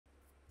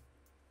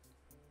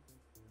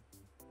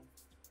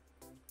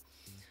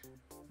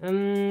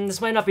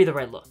This might not be the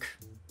right look.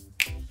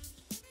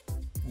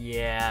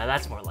 Yeah,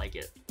 that's more like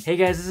it. Hey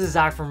guys, this is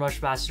Zack from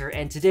Rushfaster,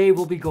 and today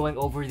we'll be going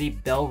over the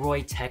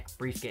Bellroy Tech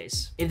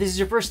Briefcase. If this is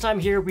your first time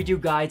here, we do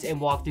guides and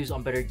walkthroughs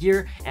on better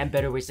gear and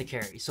better ways to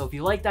carry. So if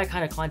you like that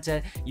kind of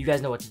content, you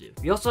guys know what to do.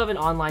 We also have an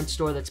online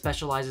store that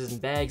specializes in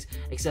bags,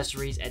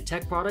 accessories, and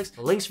tech products.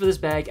 The links for this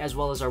bag, as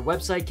well as our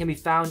website, can be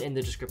found in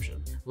the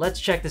description. Let's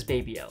check this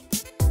baby out.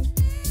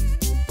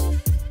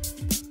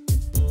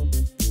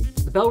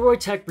 The Bellroy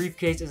Tech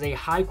Briefcase is a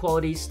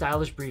high-quality,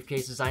 stylish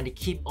briefcase designed to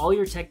keep all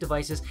your tech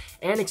devices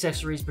and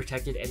accessories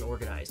protected and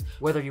organized.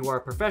 Whether you are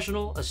a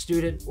professional, a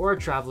student, or a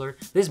traveler,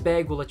 this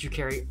bag will let you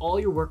carry all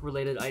your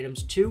work-related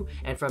items to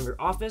and from your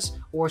office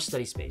or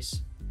study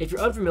space. If you're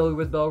unfamiliar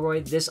with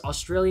Bellroy, this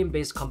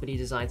Australian-based company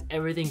designs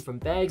everything from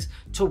bags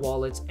to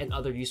wallets and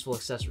other useful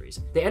accessories.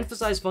 They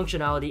emphasize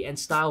functionality and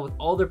style with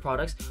all their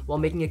products while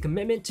making a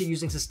commitment to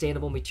using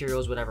sustainable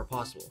materials whenever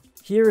possible.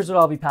 Here's what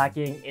I'll be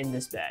packing in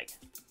this bag.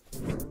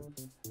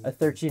 A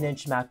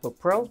 13-inch MacBook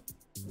Pro,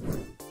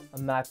 a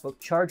MacBook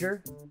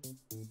charger,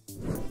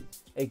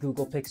 a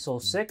Google Pixel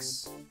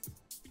 6,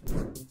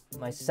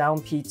 my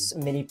SOUNDPEATS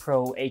Mini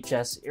Pro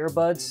HS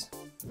earbuds,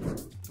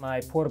 my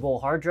portable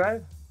hard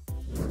drive,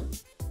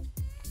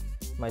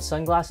 my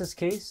sunglasses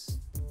case,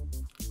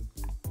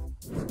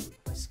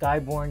 my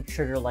Skyborne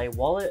Trigger Light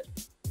wallet,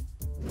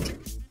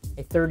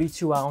 a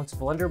 32-ounce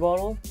blender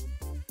bottle,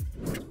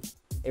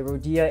 a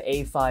Rhodia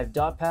A5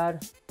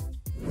 dotpad,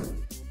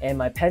 and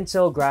my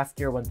Pentel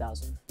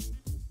Graphgear1000.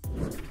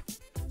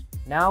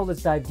 Now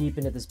let's dive deep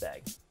into this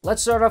bag.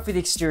 Let's start off with the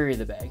exterior of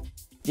the bag.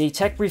 The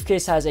Tech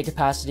Briefcase has a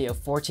capacity of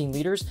 14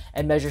 liters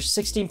and measures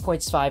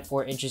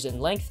 16.54 inches in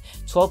length,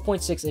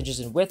 12.6 inches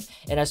in width,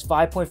 and has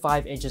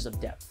 5.5 inches of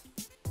depth.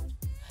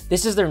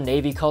 This is their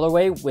navy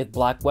colorway with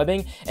black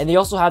webbing, and they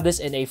also have this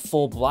in a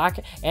full black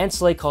and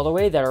slate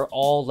colorway that are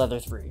all leather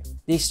free.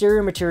 The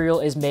exterior material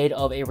is made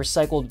of a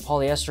recycled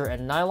polyester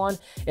and nylon.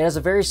 It has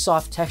a very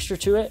soft texture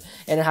to it,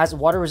 and it has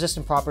water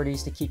resistant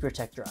properties to keep your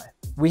tech dry.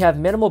 We have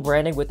minimal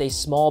branding with a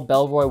small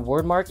Bellroy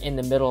wordmark in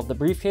the middle of the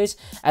briefcase,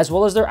 as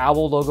well as their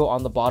owl logo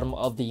on the bottom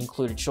of the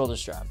included shoulder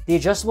strap. The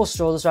adjustable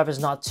shoulder strap is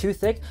not too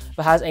thick,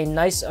 but has a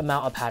nice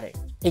amount of padding.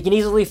 It can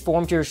easily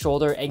form to your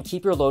shoulder and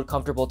keep your load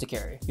comfortable to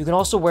carry. You can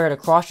also wear it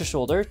across your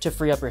shoulder to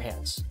free up your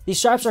hands. These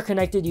straps are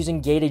connected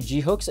using gated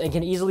G-hooks and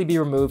can easily be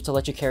removed to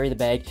let you carry the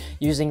bag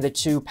using the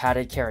two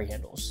padded carry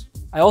handles.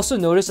 I also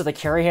noticed that the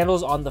carry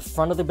handles on the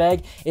front of the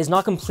bag is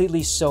not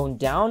completely sewn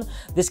down.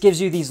 This gives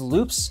you these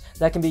loops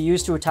that can be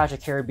used to attach a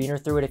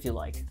carabiner through it if you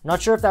like.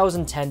 Not sure if that was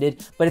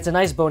intended, but it's a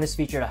nice bonus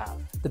feature to have.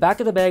 The back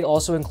of the bag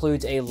also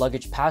includes a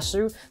luggage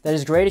pass-through that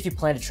is great if you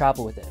plan to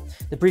travel with it.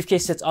 The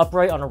briefcase sits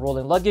upright on a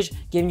rolling luggage,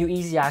 giving you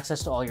easy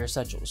access to all your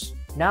essentials.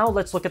 Now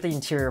let's look at the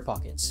interior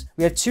pockets.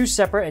 We have two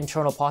separate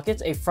internal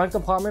pockets, a front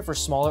compartment for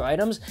smaller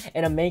items,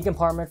 and a main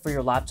compartment for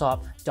your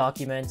laptop,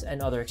 documents,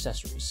 and other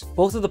accessories.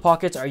 Both of the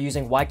pockets are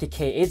using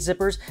YKK8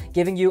 zippers,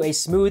 giving you a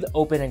smooth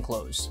open and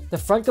close. The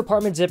front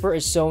compartment zipper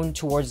is sewn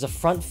towards the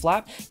front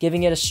flap,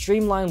 giving it a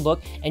streamlined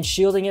look and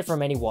shielding it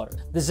from any water.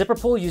 The zipper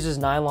pull uses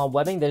nylon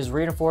webbing that is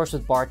reinforced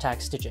with bar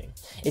tack stitching.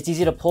 It's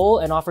easy to pull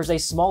and offers a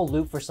small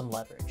loop for some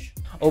leverage.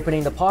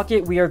 Opening the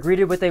pocket, we are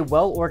greeted with a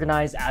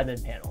well-organized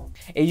admin panel.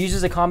 It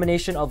uses a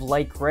combination of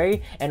light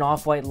gray and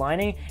off-white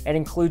lining and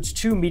includes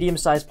two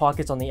medium-sized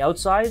pockets on the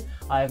outside.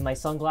 I have my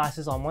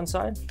sunglasses on one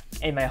side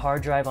and my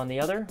hard drive on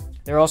the other.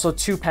 There are also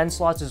two pen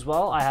slots as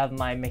well. I have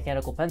my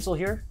mechanical pencil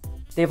here.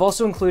 They've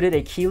also included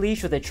a key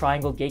leash with a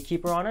triangle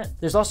gatekeeper on it.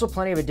 There's also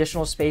plenty of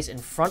additional space in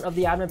front of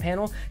the admin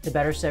panel to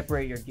better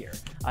separate your gear.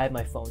 I have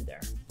my phone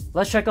there.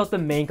 Let's check out the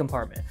main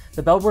compartment.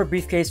 The Bellroy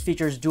briefcase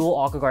features dual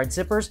AquaGuard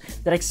zippers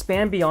that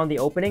expand beyond the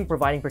opening,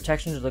 providing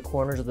protection to the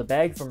corners of the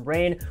bag from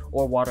rain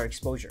or water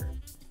exposure.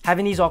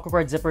 Having these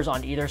AquaGuard zippers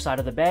on either side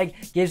of the bag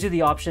gives you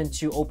the option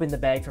to open the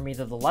bag from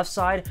either the left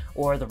side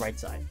or the right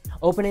side.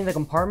 Opening the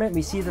compartment,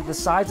 we see that the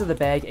sides of the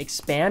bag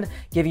expand,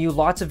 giving you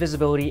lots of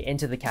visibility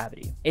into the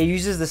cavity. It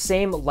uses the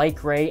same light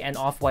gray and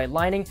off-white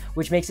lining,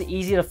 which makes it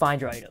easy to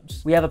find your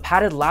items. We have a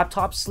padded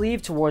laptop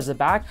sleeve towards the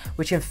back,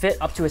 which can fit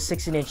up to a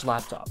 16-inch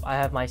laptop. I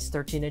have my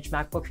 13-inch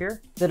MacBook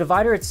here. The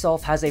divider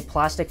itself has a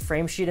plastic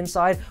frame sheet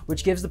inside,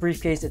 which gives the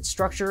briefcase its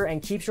structure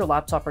and keeps your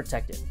laptop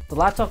protected. The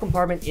laptop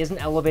compartment isn't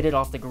elevated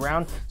off the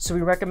ground, so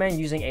we recommend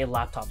using a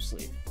laptop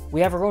sleeve.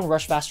 We have our own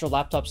Rushfaster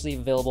laptop sleeve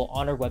available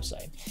on our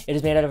website. It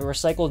is made out of a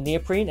recycled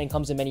neoprene and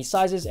comes in many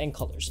sizes and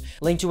colors.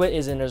 Link to it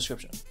is in the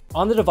description.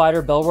 On the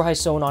divider, Bellroy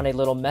has sewn on a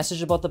little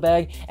message about the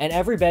bag, and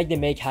every bag they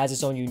make has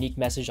its own unique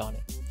message on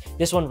it.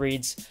 This one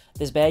reads,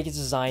 "This bag is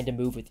designed to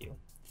move with you,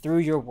 through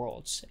your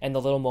worlds, and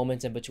the little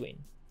moments in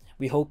between.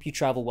 We hope you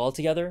travel well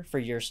together for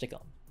years to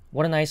come."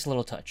 What a nice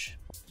little touch.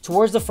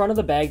 Towards the front of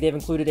the bag, they've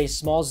included a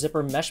small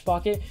zipper mesh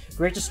pocket,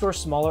 great to store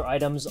smaller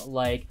items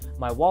like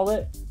my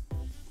wallet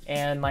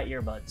and my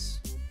earbuds.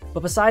 But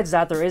besides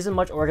that, there isn't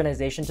much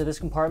organization to this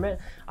compartment.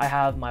 I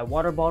have my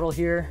water bottle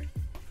here,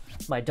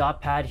 my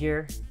dot pad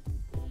here,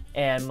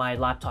 and my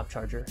laptop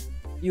charger.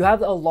 You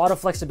have a lot of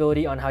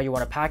flexibility on how you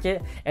want to pack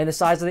it and the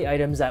size of the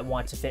items that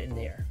want to fit in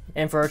here.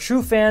 And for our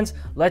true fans,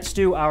 let's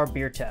do our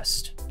beer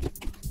test.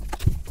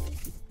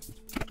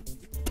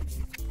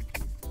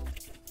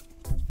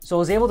 So I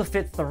was able to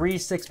fit 3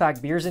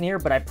 6-pack beers in here,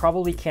 but I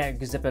probably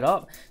can't zip it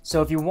up.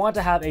 So if you want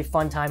to have a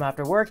fun time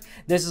after work,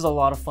 this is a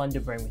lot of fun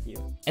to bring with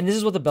you. And this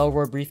is what the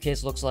Bellroy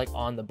briefcase looks like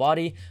on the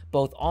body,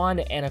 both on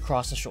and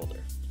across the shoulder.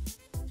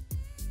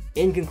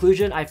 In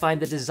conclusion, I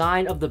find the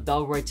design of the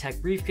Bellroy Tech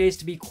Briefcase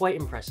to be quite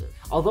impressive.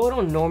 Although I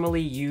don't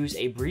normally use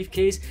a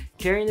briefcase,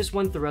 carrying this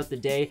one throughout the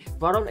day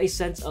brought out a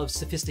sense of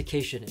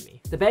sophistication in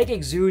me. The bag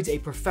exudes a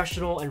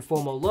professional and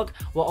formal look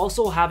while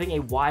also having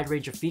a wide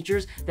range of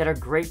features that are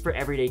great for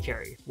everyday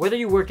carry. Whether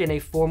you work in a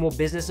formal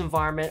business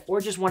environment or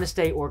just want to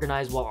stay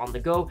organized while on the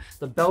go,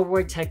 the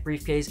Bellroy Tech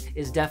Briefcase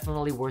is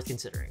definitely worth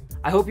considering.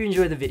 I hope you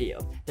enjoyed the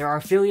video. There are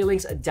affiliate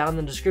links down in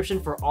the description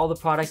for all the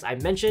products I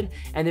mentioned,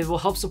 and it will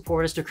help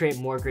support us to create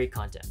more great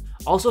content.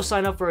 Also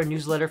sign up for a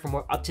newsletter for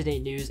more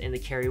up-to-date news in the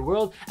carry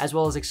world, as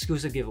well as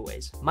exclusive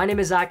giveaways. My name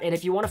is Zack, and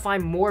if you want to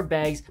find more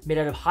bags made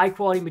out of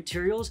high-quality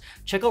materials,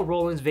 check out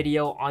Roland's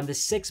video on the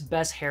 6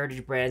 best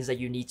heritage brands that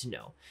you need to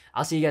know.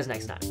 I'll see you guys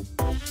next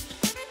time.